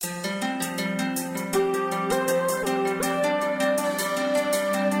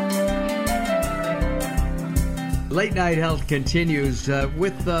Late Night Health continues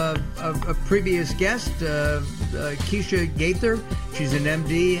with a previous guest, Kecia Gaither. She's an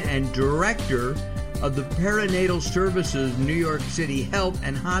MD and director of the Perinatal Services New York City Health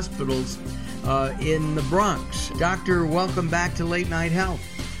and Hospitals in the Bronx. Doctor, welcome back to Late Night Health.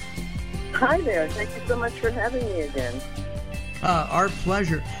 Hi there. Thank you so much for having me again. Our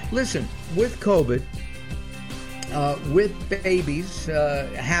pleasure. Listen, with COVID, with babies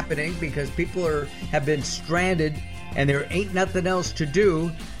happening because people have been stranded and there ain't nothing else to do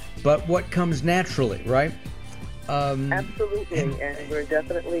but what comes naturally, right? Absolutely, and we're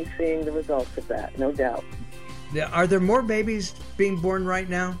definitely seeing the results of that, no doubt. Are there more babies being born right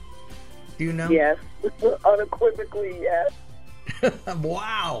now? Do you know? Yes, unequivocally, yes.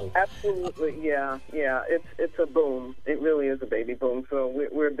 Wow. Absolutely, yeah. It's a boom. It really is a baby boom. So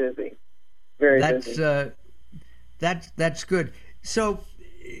we're busy, very busy. That's good. So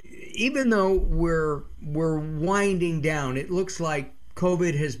even though we're winding down, it looks like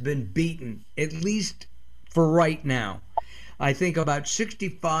COVID has been beaten, at least for right now. I think about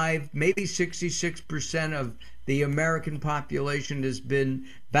 65, maybe 66% of the American population has been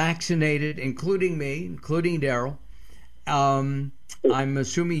vaccinated, including me, including Daryl. I'm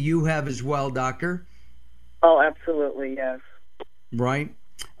assuming you have as well, Doctor. Oh, absolutely, yes. Right?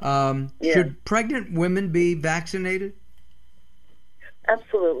 Yeah. Should pregnant women be vaccinated?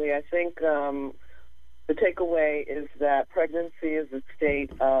 Absolutely. I think the takeaway is that pregnancy is a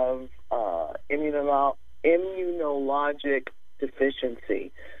state of immunologic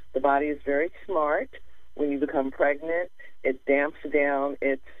deficiency. The body is very smart. When you become pregnant, it damps down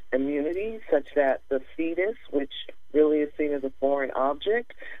its immunity such that the fetus, which really is seen as a foreign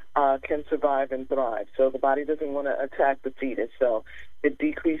object, can survive and thrive. So the body doesn't want to attack the fetus, so it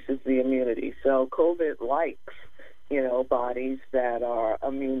decreases the immunity. So COVID likes, bodies that are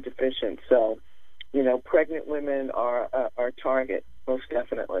immune deficient. So, pregnant women are a target, most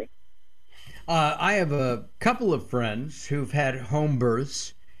definitely. I have a couple of friends who've had home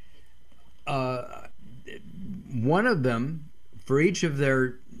births. One of them, for each of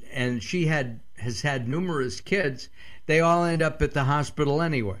their, and she has had numerous kids, they all end up at the hospital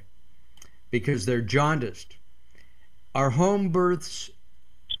anyway because they're jaundiced. Are home births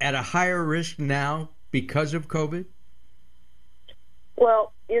at a higher risk now because of COVID?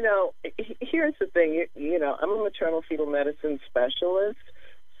 Well, here's the thing. I'm a maternal fetal medicine specialist,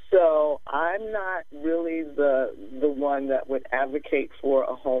 so I'm not really the one that would advocate for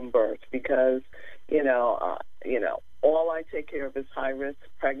a home birth because, all I take care of is high-risk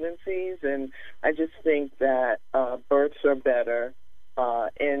pregnancies, and I just think that births are better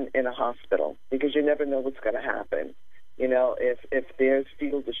in a hospital because you never know what's going to happen. If there's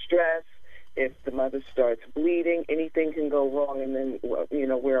fetal distress, if the mother starts bleeding, anything can go wrong, and then,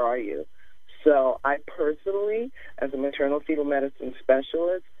 where are you? So I personally, as a maternal fetal medicine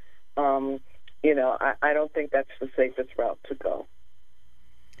specialist, I don't think that's the safest route to go.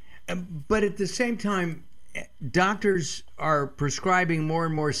 But at the same time, doctors are prescribing more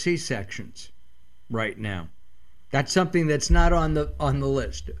and more C-sections right now. That's something that's not on the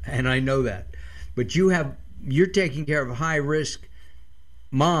list, and I know that. But you're taking care of high-risk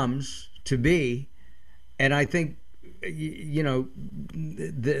moms to be, and I think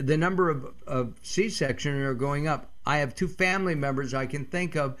the number of C-section are going up. I have two family members I can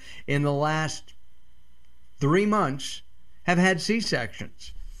think of in the last 3 months have had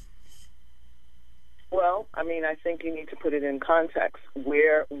C-sections. Well, I think you need to put it in context.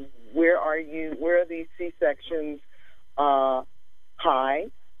 Where are you? Where are these C-sections high?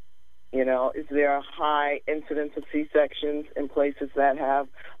 Is there a high incidence of C-sections in places that have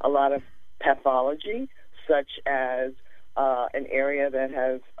a lot of pathology, such as an area that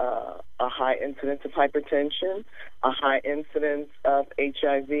has a high incidence of hypertension, a high incidence of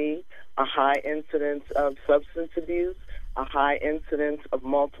HIV, a high incidence of substance abuse, a high incidence of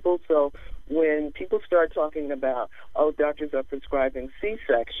multiple? So when people start talking about, doctors are prescribing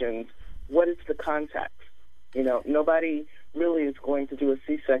C-sections, what is the context? Nobody really is going to do a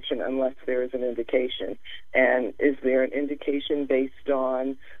C-section unless there is an indication. And is there an indication based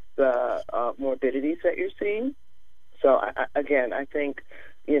on the morbidities that you're seeing? So, I think,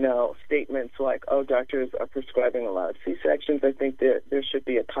 statements like, doctors are prescribing a lot of C-sections, I think there should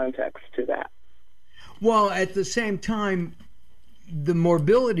be a context to that. Well, at the same time, the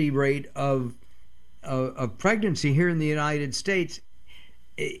morbidity rate of pregnancy here in the United States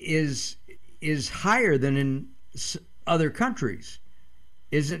is higher than in other countries,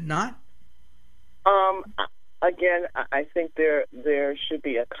 is it not? Again, I think there should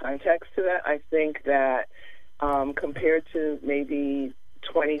be a context to that. I think that compared to maybe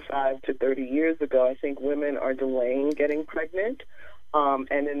 25 to 30 years ago, I think women are are delaying getting pregnant.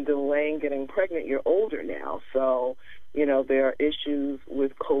 And in delaying getting pregnant, you're older now. So, there are issues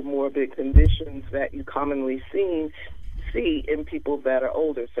with comorbid conditions that you commonly see in people that are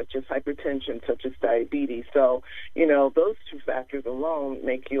older, such as hypertension, such as diabetes. So, those two factors alone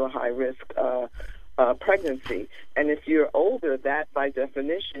make you a high-risk pregnancy. And if you're older, that by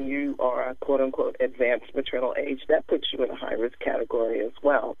definition, you are a quote-unquote advanced maternal age. That puts you in a high-risk category as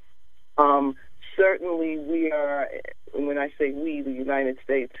well. Certainly, we are, when I say we, the United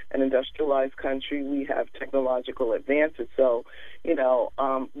States, an industrialized country, we have technological advances. So, we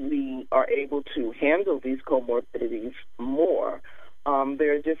are able to handle these comorbidities more.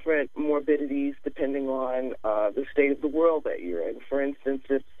 There are different morbidities depending on the state of the world that you're in. For instance,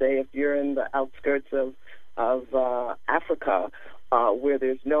 if you're in the outskirts of Africa, where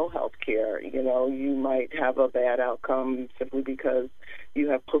there's no health care, you might have a bad outcome simply because you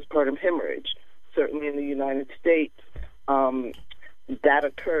have postpartum hemorrhage. Certainly in the United States, that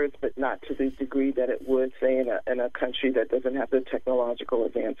occurs, but not to the degree that it would, say, in a country that doesn't have the technological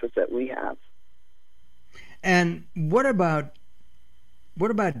advances that we have. And what about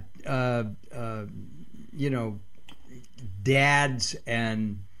dads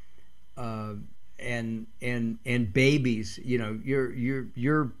and babies?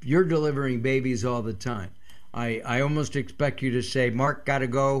 You're delivering babies all the time. I almost expect you to say, Mark, gotta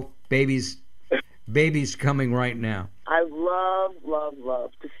go. Baby's coming right now. I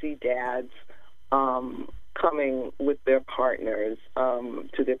love to see dads coming with their partners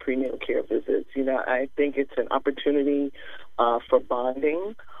to their prenatal care visits. I think it's an opportunity for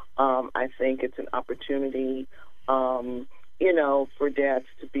bonding. I think it's an opportunity, for dads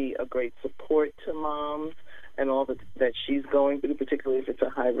to be a great support to moms and all that she's going through, particularly if it's a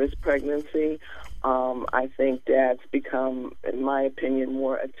high-risk pregnancy. I think dads become, in my opinion,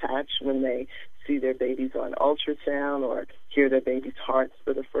 more attached when they see their babies on ultrasound or hear their baby's hearts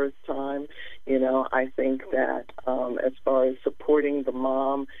for the first time. I think that as far as supporting the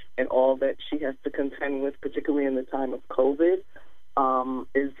mom and all that she has to contend with, particularly in the time of COVID,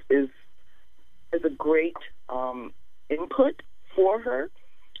 is a great input for her.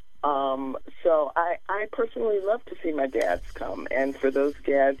 So I personally love to see my dads come, and for those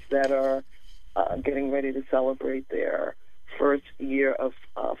dads that are getting ready to celebrate their first year of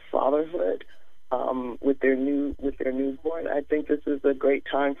fatherhood with their newborn, I think this is a great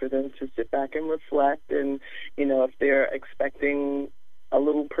time for them to sit back and reflect. And if they're expecting a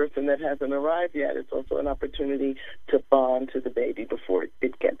little person that hasn't arrived yet, it's also an opportunity to bond to the baby before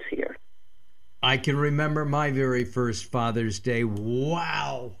it gets here. I can remember my very first Father's Day.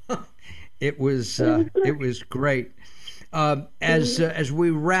 Wow, it was great. As we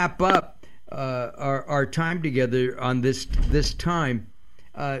wrap up our time together on this time,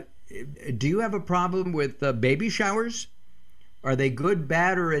 do you have a problem with baby showers? Are they good,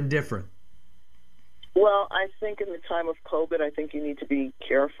 bad, or indifferent? Well, I think in the time of COVID, I think you need to be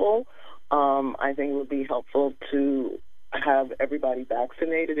careful. I think it would be helpful to have everybody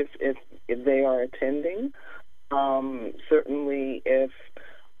vaccinated if they are attending. Certainly, if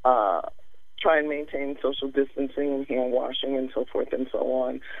try and maintain social distancing and hand washing and so forth and so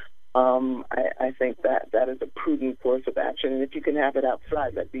on. I think that is a prudent course of action. And if you can have it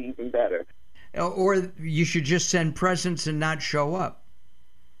outside, that'd be even better. Or you should just send presents and not show up.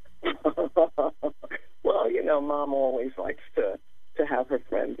 Well, Mom always likes to have her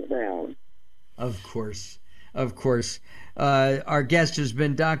friends around. Of course. Our guest has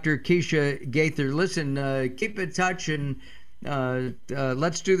been Dr. Kecia Gaither. Listen, keep in touch and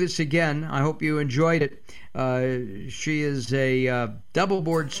let's do this again. I hope you enjoyed it. She is a double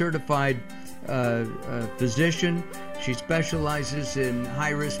board certified physician. She specializes in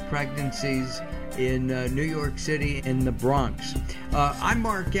high-risk pregnancies in New York City and the Bronx. I'm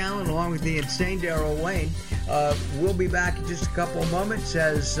Mark Allen, along with the insane Daryl Wayne. We'll be back in just a couple of moments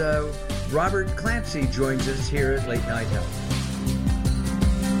as Robert Clancy joins us here at Late Night Health.